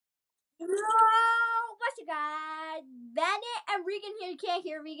you guys? Bennett and Regan here. You can't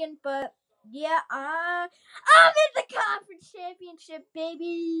hear Regan, but yeah, I'm in the conference championship,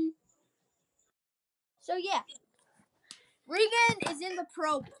 baby. So yeah, Regan is in the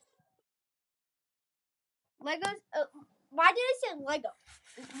Pro Bowl. Legos. Why did I say Lego?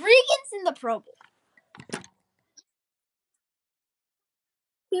 Regan's in the Pro Bowl.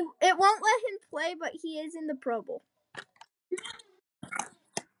 It won't let him play, but he is in the Pro Bowl.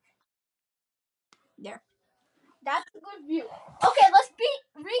 There. That's a good view. Okay, let's beat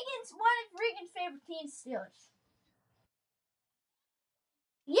Regan's one of Regan's favorite teams, Steelers.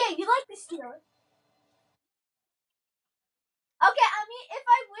 Yeah, you like the Steelers. Okay, I mean, if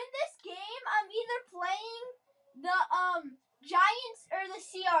I win this game, I'm either playing the Giants or the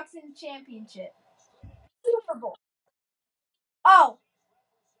Seahawks in the championship. Super Bowl. Oh,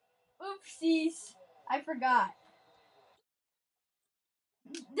 oopsies. I forgot.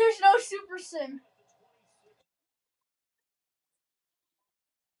 There's no Super Sim.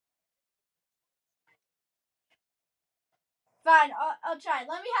 Fine, I'll try.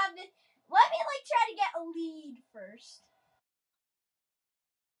 Let me have this. Let me try to get a lead first.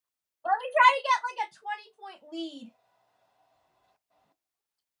 Let me try to get a 20-point lead.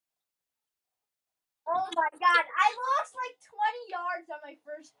 Oh my god, I lost 20 yards on my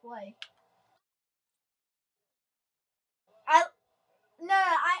first play. I No,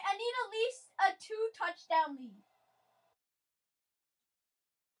 I need at least a 2-touchdown lead.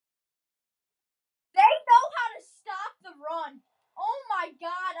 They know how to stop the run. Oh my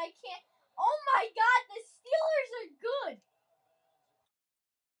god, I can't. Oh my god, the Steelers are good.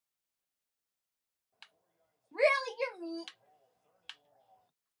 Really, you're mean.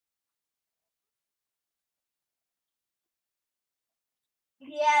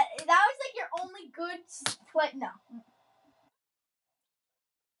 Yeah, that was your only good play. No.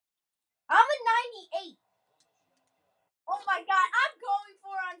 I'm a 98. Oh my god, I'm going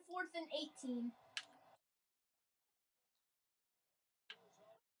for on 4th and 18.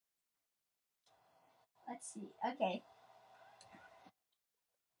 Let's see. Okay.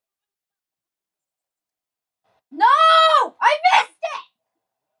 No! I missed it!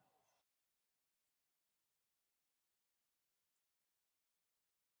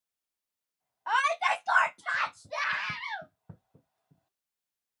 They scored a touchdown!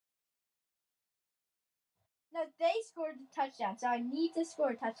 No, they scored a touchdown, so I need to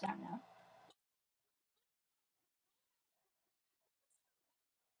score a touchdown now.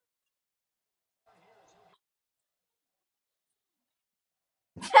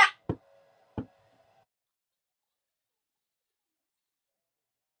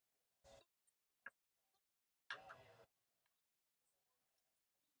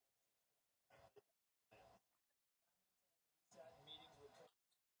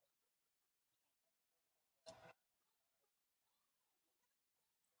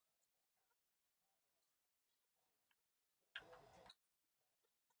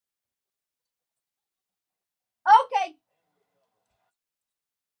 Okay.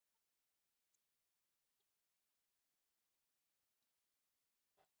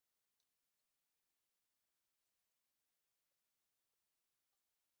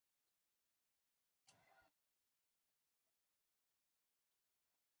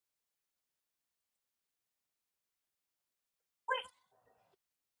 Wait.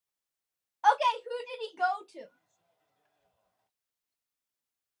 Okay, who did he go to?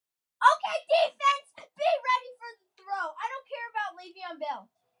 Okay, defense, be ready for the throw. I don't care about Le'Veon Bell.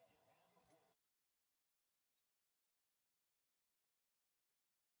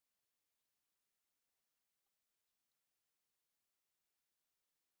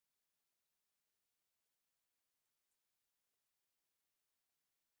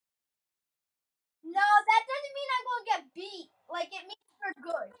 No, that doesn't mean I'm going to get beat. It means we're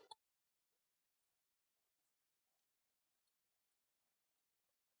good.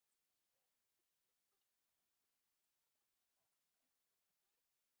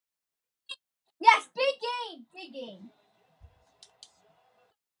 Yes, big game. Big game.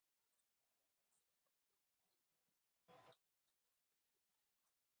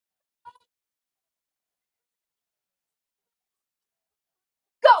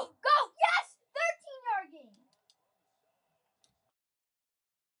 Go, go, yes! 13-yard game.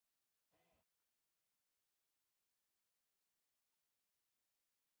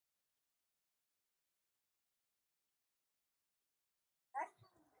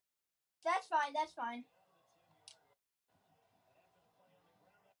 That's fine, that's fine.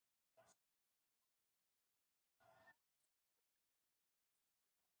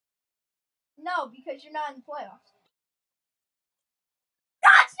 No, because you're not in the playoffs.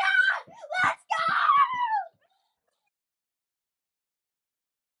 Touchdown! Let's go!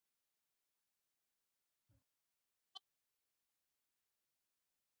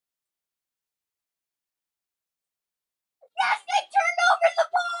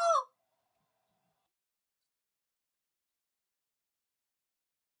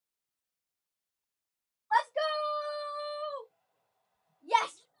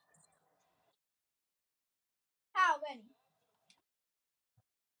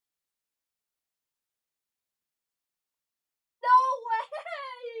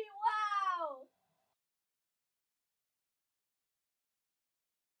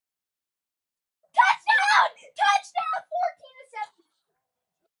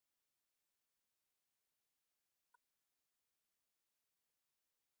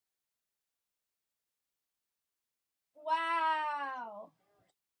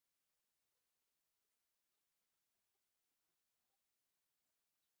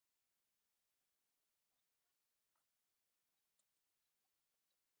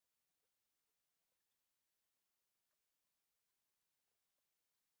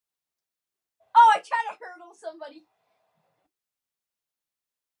 I try to hurdle somebody.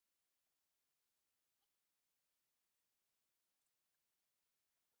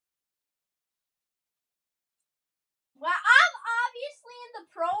 Well, I'm obviously in the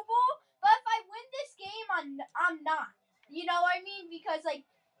Pro Bowl, but if I win this game, I'm not. You know what I mean? Because like,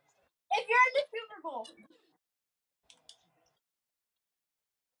 if you're in the Super Bowl,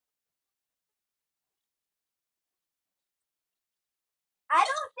 I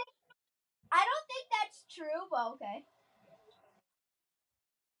don't I don't think that's true, but okay.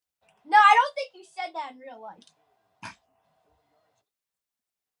 No, I don't think you said that in real life.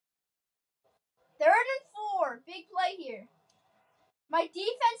 Third and 4, big play here. My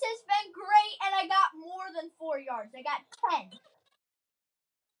defense has been great, and I got more than 4 yards. I got 10.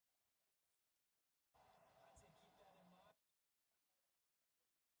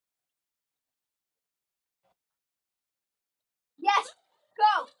 Yes,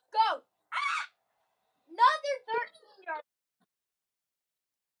 go, go. Another 13 yards.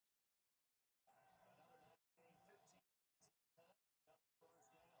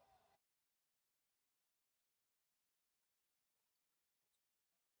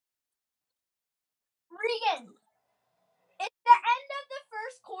 Regan, it's the end of the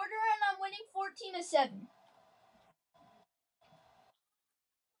first quarter, and I'm winning 14-7.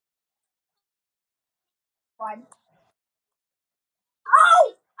 Fine.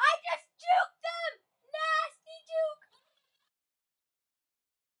 Oh! I just juked them! Nasty juke!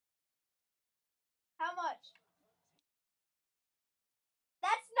 How much?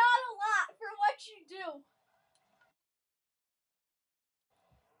 That's not a lot for what you do.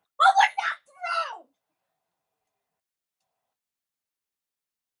 What was that throw?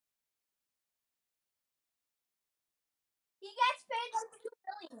 He gets paid like 2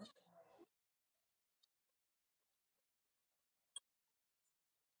 million.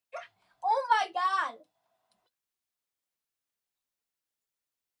 Oh my god.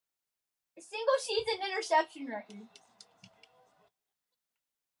 A single season interception record. 52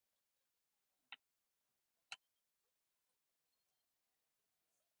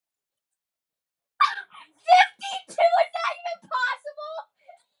 is not even possible.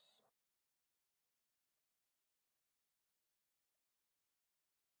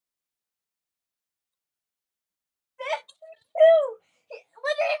 52.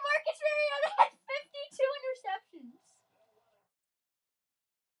 Literally, Marcus Mariota had 52 interceptions.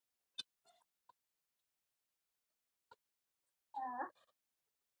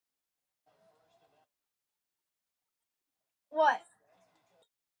 What?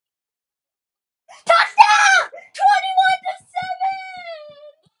 Touchdown! 21-7.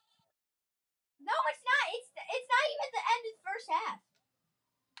 No, it's not. It's not even the end of the first half.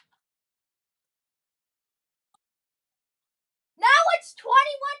 Now it's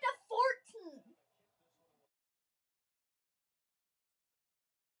 21-14.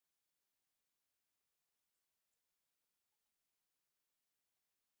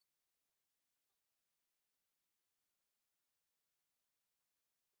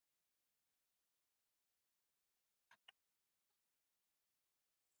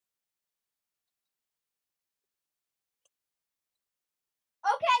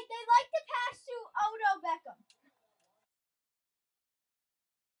 Okay, they like to pass to Odo Beckham.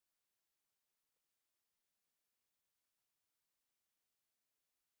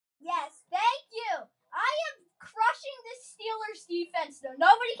 Yes, thank you. I am crushing this Steelers defense, though.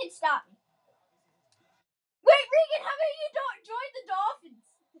 Nobody can stop me. Wait, Regan, how about you don't join the Dolphins?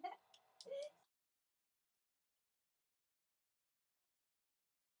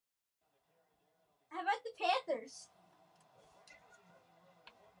 How about the Panthers?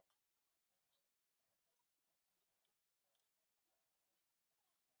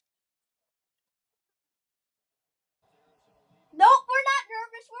 Nope, we're not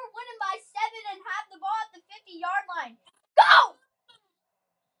nervous. We're winning by 7 and have the ball at the 50-yard line. Go!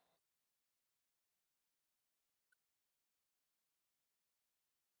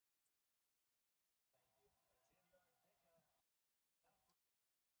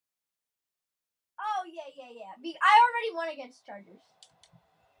 Oh, yeah. I already won against Chargers.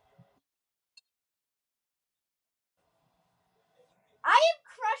 I am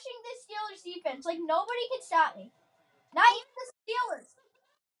crushing the Steelers defense. Like, nobody can stop me. Not even the Steelers.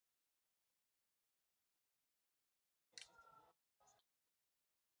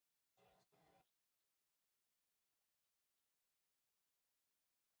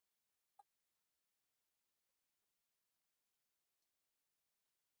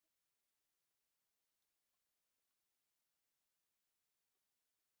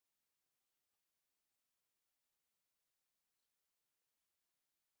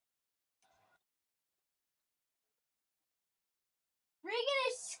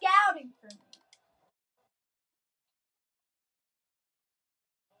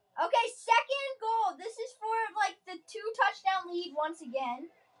 Okay, second goal. This is for like the 2 touchdown lead once again.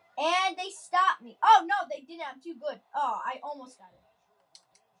 And they stopped me. Oh no, they didn't. I'm too good. Oh, I almost got it.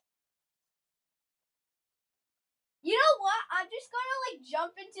 You know what? I'm just gonna like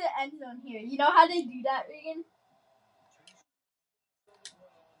jump into the end zone here. You know how they do that, Regan?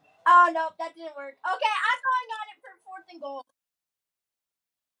 Oh no, that didn't work. Okay, I'm going on it for fourth and goal.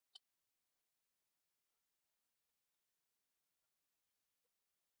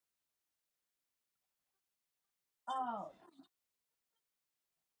 Oh.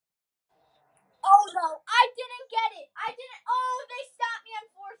 Oh no, I didn't get it. I didn't. Oh, they stopped me on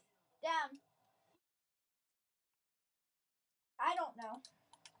fourth down. I don't know.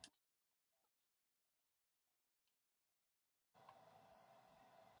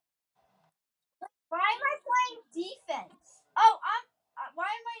 Why am I playing defense? Oh, I'm. Why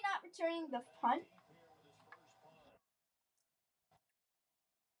am I not returning the punt?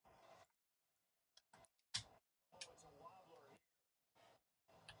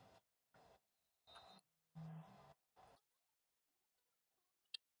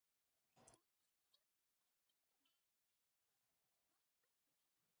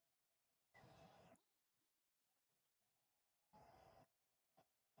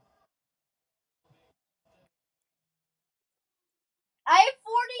 I have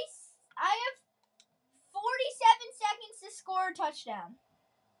 40. I have 47 seconds to score a touchdown.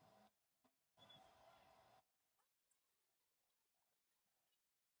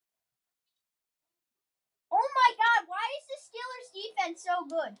 Oh my God! Why is the Steelers defense so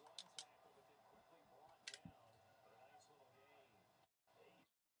good?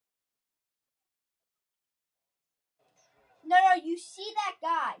 No, no, you see that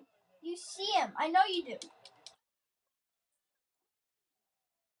guy. You see him. I know you do.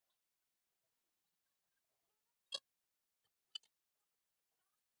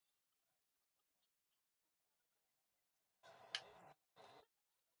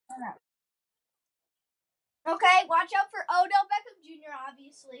 Okay, watch out for Odell Beckham Jr.,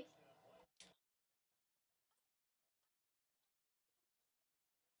 obviously.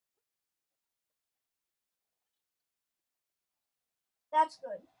 That's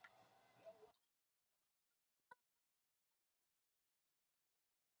good.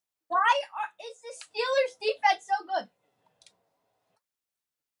 Is the Steelers defense so good?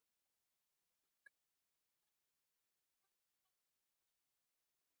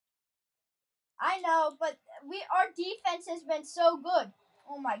 I know, but our defense has been so good.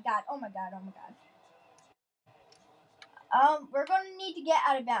 Oh my God! Oh my God! Oh my God! We're going to need to get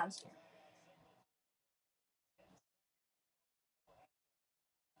out of bounds here.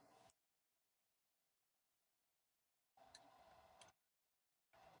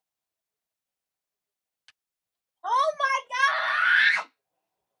 Oh my God!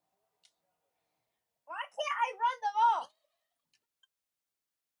 Why can't I run the ball?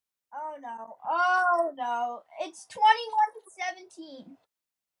 Oh no! Oh no! It's 21-17.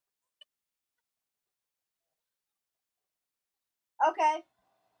 Okay.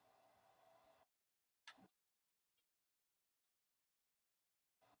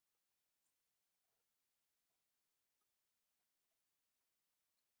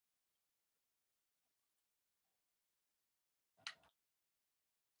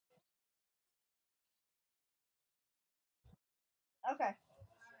 Okay.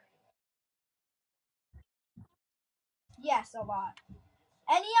 Yes, a lot.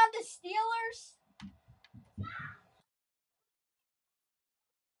 Any on the Steelers?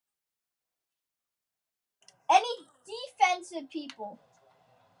 Any defensive people?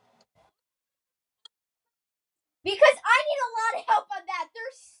 Because I need a lot of help on that.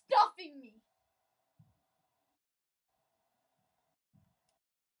 They're stuffing me.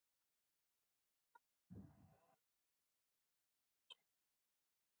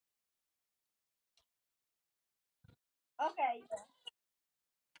 Okay.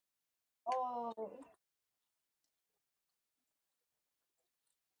 Oh.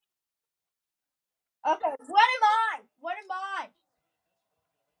 Okay. What am I? What am I?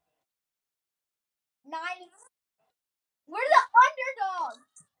 9. We're the underdog.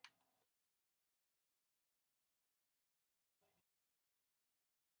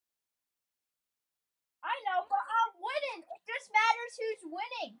 I know, but I'm winning. It just matters who's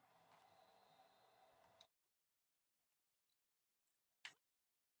winning.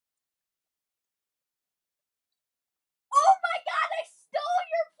 Oh my God! I stole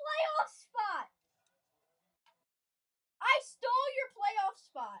your playoff spot. I stole your playoff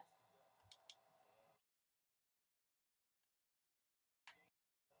spot.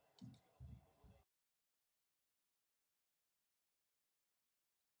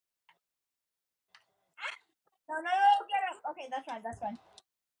 No, no, no, get up. Okay, that's fine. That's fine.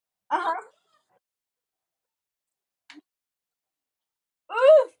 Uh-huh.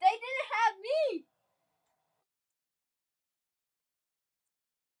 Oof, they didn't have me.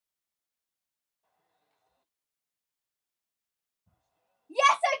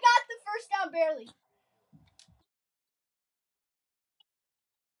 Yes, I got the first down barely.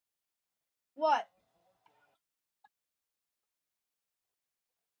 What?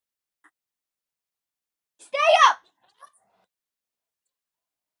 Stay up.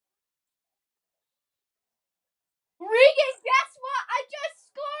 Regan, guess what? I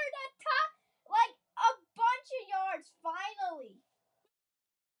just scored a top, like a bunch of yards, finally.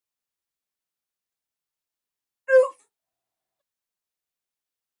 Oof.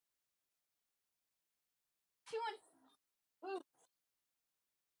 Two and oof.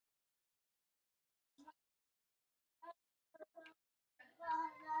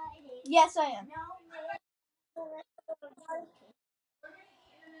 Yes, I am.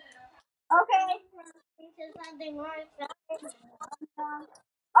 Okay.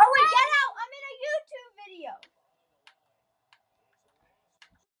 Oh wait, get out! I'm in a YouTube video.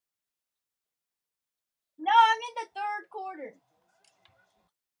 No, I'm in the third quarter.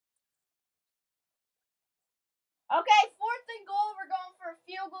 Okay, fourth and goal. We're going for a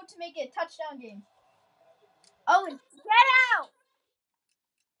field goal to make it a touchdown game. Owen, get out!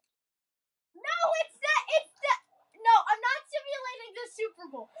 No, it's the. No, I'm not simulating the Super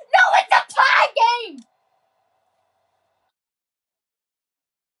Bowl. No, it's a tie game.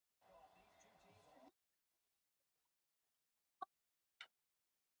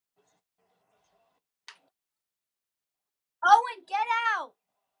 Owen, get out!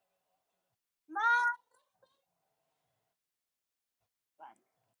 Mom. Fine.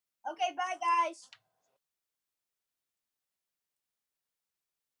 Okay, bye guys.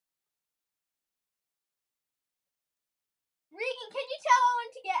 Regan, can you tell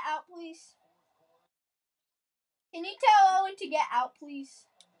Owen to get out, please? Can you tell Owen to get out, please?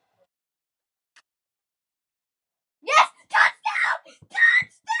 Yes! Touchdown!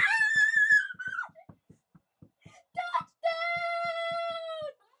 Touchdown! Touchdown!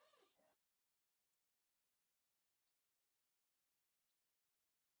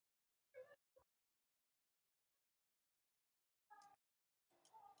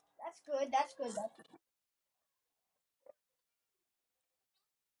 That's good. That's good. That's good.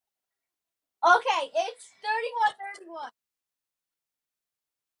 Okay, it's 31-31.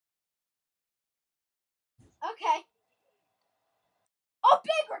 Okay. Oh,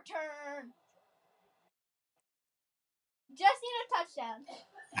 big return. Just need a touchdown.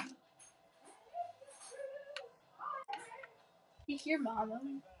 He's your mama.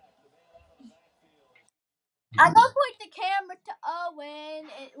 I'm gonna point the camera to Owen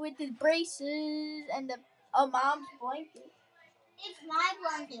with the braces and the mom's blanket. It's my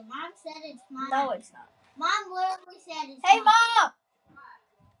blanket. Mom said it's mine. No, it's not. Mom literally said it's Hey, mine. Mom!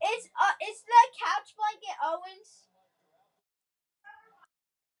 It's the couch blanket Owen's.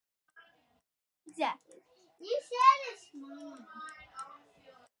 Exactly. You said it's mine.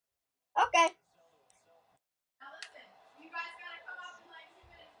 Okay.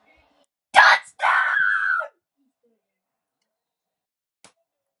 Touchdown!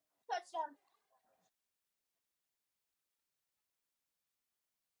 Touchdown.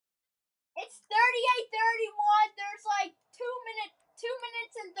 It's 38-31. There's like 2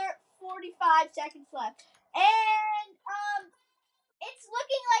 minutes and 45 seconds left. And it's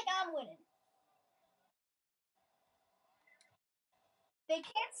looking like I'm winning. They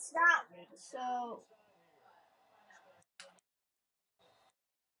can't stop me, so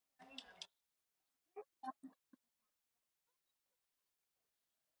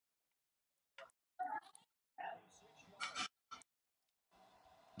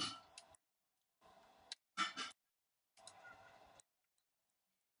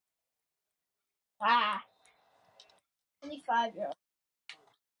 25-year-old.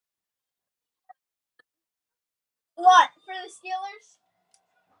 What for the Steelers?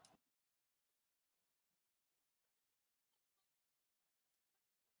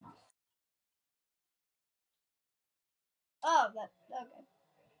 Oh, that okay.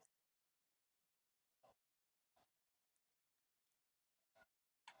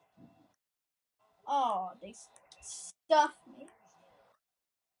 Oh, they stuffed me.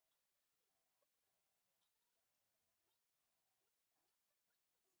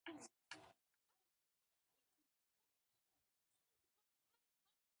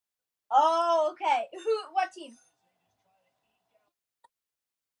 Oh, okay. Who? What team?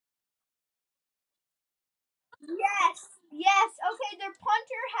 Yes, yes. Okay, their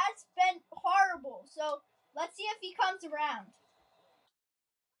punter has been horrible. So Let's see if he comes around.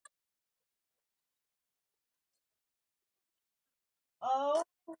 Oh.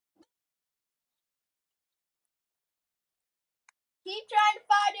 Keep trying to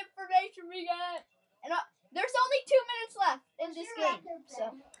find information, Regan. And there's only 2 minutes left in this game.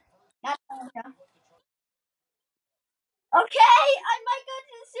 So, not now. Okay, I might go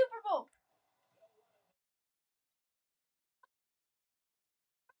to the Super Bowl.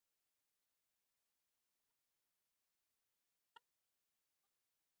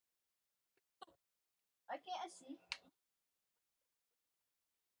 I can't see.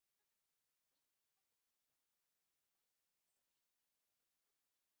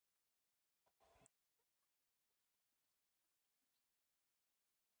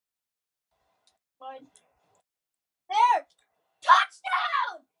 Fine. There!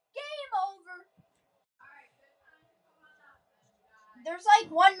 Touchdown! Game over. There's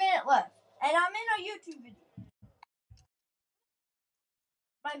like 1 minute left. And I'm in a YouTube video.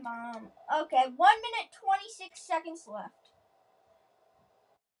 My mom. Okay, 1 minute 26 seconds left.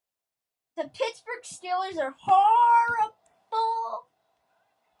 The Pittsburgh Steelers are horrible.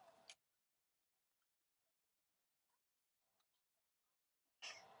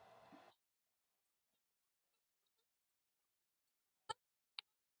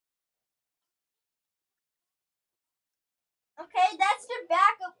 Okay, that's their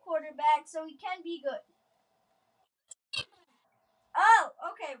backup quarterback, so he can be good. Oh,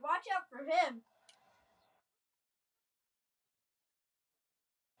 okay, watch out for him.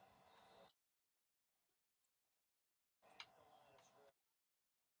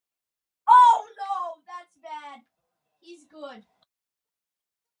 Oh no, that's bad. He's good.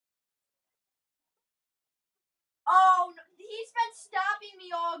 Oh, no, he's been stopping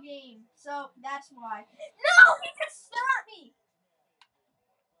me all game, so that's why. No, he can stop me.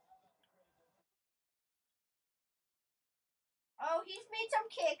 Oh, he's made some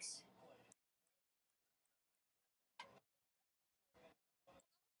kicks.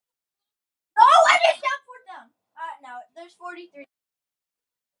 Oh, I missed out for them. No, there's 43.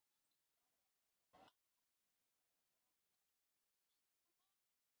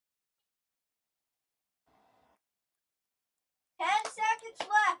 10 seconds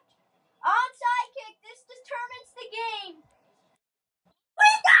left. Onside kick. This determines the game. We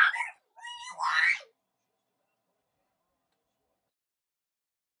got it. We won.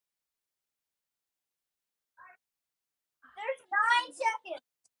 There's 9 seconds.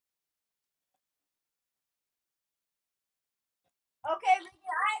 Okay, I'm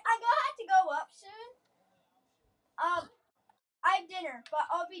gonna have to go up soon. I have dinner, but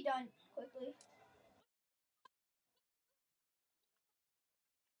I'll be done quickly.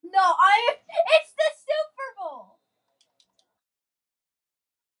 No, it's the Super Bowl.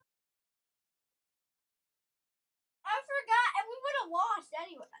 I forgot, and we would have lost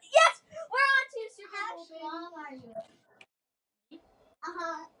anyway. Yes, we're on to Super Bowl, baby. How strong are you?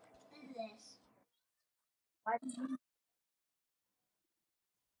 This. I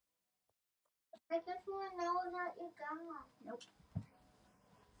just want to know that you got. Nope.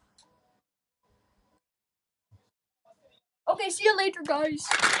 Okay, see you later, guys.